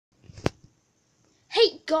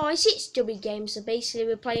guys, it's W Games. So basically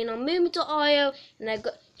we're playing on Movement.io and I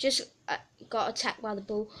got attacked by the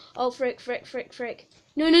bull. Oh frick.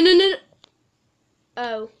 No.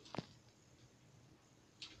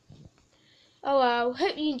 Oh well,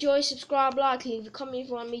 hope you enjoy, subscribe, like, leave a comment if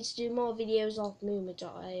you want me to do more videos off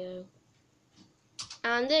Movement.io.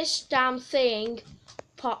 And this damn thing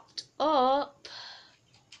popped up.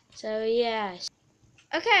 So yes.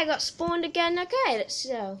 Okay, I got spawned again. Okay, let's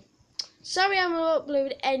go. Sorry I haven't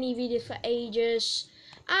uploaded any video for ages.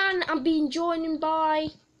 And I'm being joined by...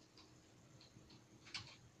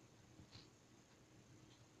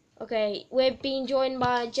 Okay, we're being joined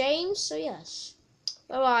by James, so yes.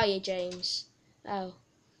 Where are you, James? Oh.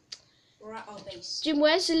 We're at our base. Jim,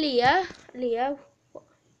 where's Leah? Leah?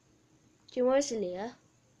 Jim, where's Leah?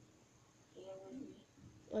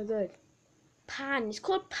 Oh, good. Pan. It's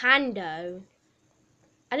called Pando.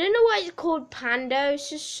 I don't know why it's called Pando. It's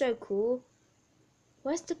just so cool.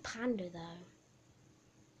 Where's the panda, though?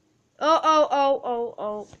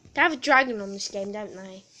 Oh. They have a dragon on this game, don't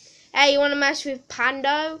they? Hey, you want to mess with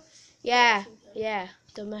Pando? Yeah.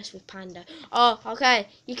 Don't mess with Pando. Oh, okay.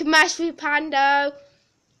 You can mess with Pando.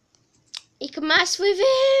 You can mess with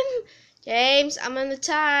him. James, I'm on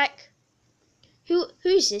attack.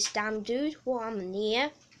 Who's this damn dude? What, I'm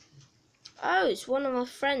near? Oh, it's one of my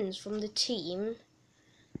friends from the team.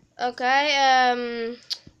 Okay,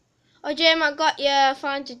 oh, James, I got you.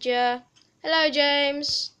 Found you. Hello,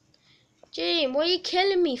 James. James, what are you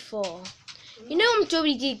killing me for? You know I'm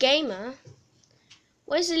WD Gamer.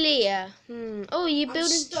 Where's Leah? Oh, I'm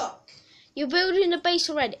stuck. You're building a base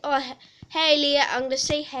already. Oh, hey, Leah. I'm gonna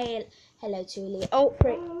say hello to Leah. Oh,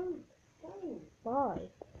 frick. Bye.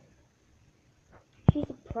 She's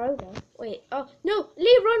a pro though. Wait. Oh no,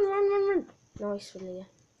 Leah, run. Nice for Leah.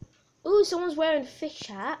 Oh, someone's wearing a fish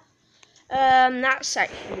hat. That's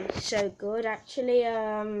actually so good. Actually,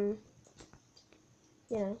 you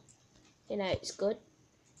know it's good.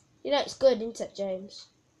 You know it's good, isn't it, James?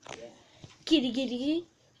 Yeah. Giddy.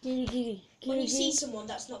 When you see someone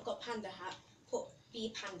that's not got panda hat, put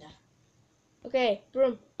be panda. Okay,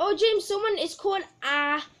 boom. Oh, James, someone is called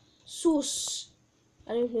Asus.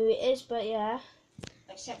 I don't know who it is, but yeah.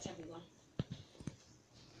 Accept everyone.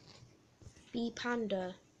 Be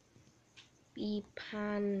panda.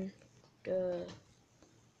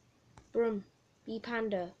 Brum. Be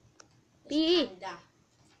panda. Be. Panda.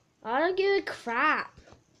 I don't give a crap.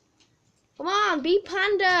 Come on, be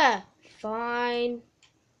panda. Fine.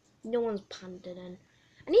 No one's panda then.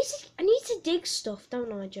 I need to dig stuff,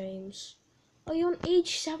 don't I, James? Are you on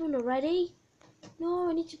age 7 already? No,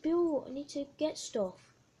 I need to build. I need to get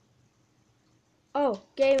stuff. Oh,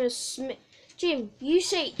 Jim, you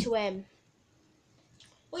say it to him.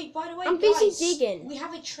 Wait, by the way, I'm guys, busy digging. We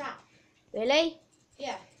have a trap. Really?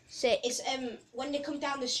 Yeah. Sick. It's when they come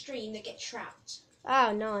down the stream, they get trapped.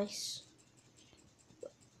 Oh, nice.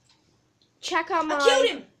 Check out my... I killed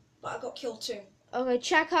him, but I got killed too. Okay,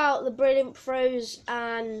 check out the Brilliant Pros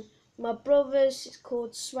and my brother's. It's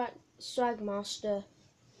called Swagmaster.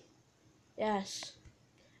 Yes.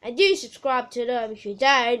 And do subscribe to them. If you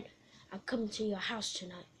don't, I'll come to your house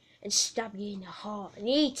tonight and stab you in the heart and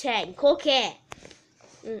eat it and cook it.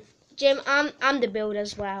 Jim, I'm the builder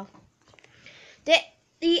as well.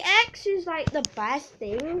 The X is like the best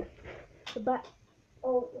thing.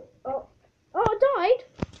 Oh, I died.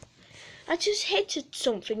 I just hit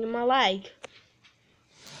something in my leg.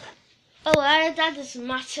 Oh, well, that doesn't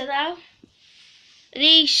matter though. At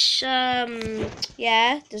least,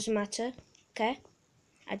 yeah, doesn't matter. Okay.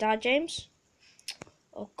 I died, James.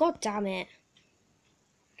 Oh, god damn it.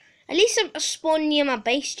 At least I'm spawned near my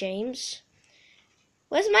base, James.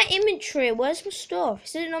 Where's my inventory? Where's my stuff?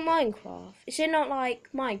 Is it not Minecraft? Is it not like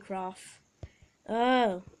Minecraft?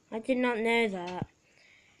 Oh, I did not know that.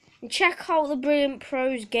 And check out the Brilliant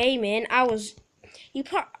Pros Gaming. You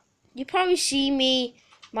probably see me,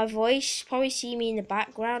 my voice, probably see me in the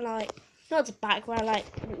background, like, not the background, like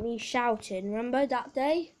me shouting. Remember that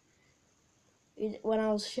day? When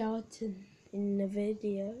I was shouting in the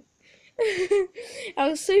video. I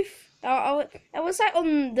was so... I was like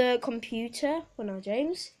on the computer when I was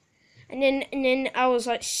James, and then I was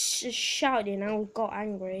like shouting. I got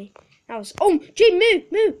angry. I was James,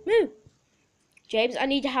 move, James. I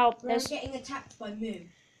need help. I'm getting attacked by Moo.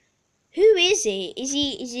 Who is he? Is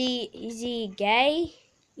he gay?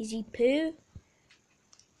 Is he poo?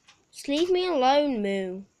 Just leave me alone,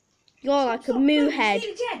 Moo. You're like a moo head.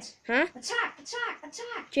 Huh? Attack!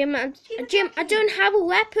 Jim, I don't have a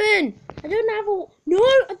weapon. No,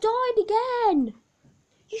 I died again.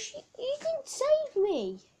 You didn't save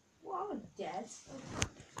me. Well, I was dead.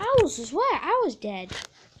 I was as well. I was dead.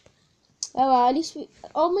 Oh, well, at least we...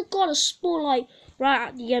 Oh my god, a spawn like right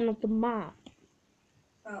at the end of the map.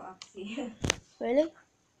 Oh, I see. Really?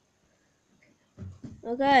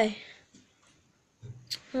 Okay.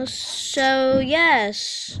 So,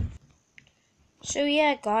 yes. So,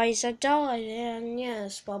 yeah, guys, I died, and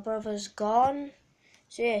yes, my brother's gone.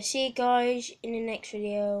 So, yeah, see you guys in the next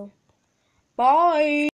video. Bye!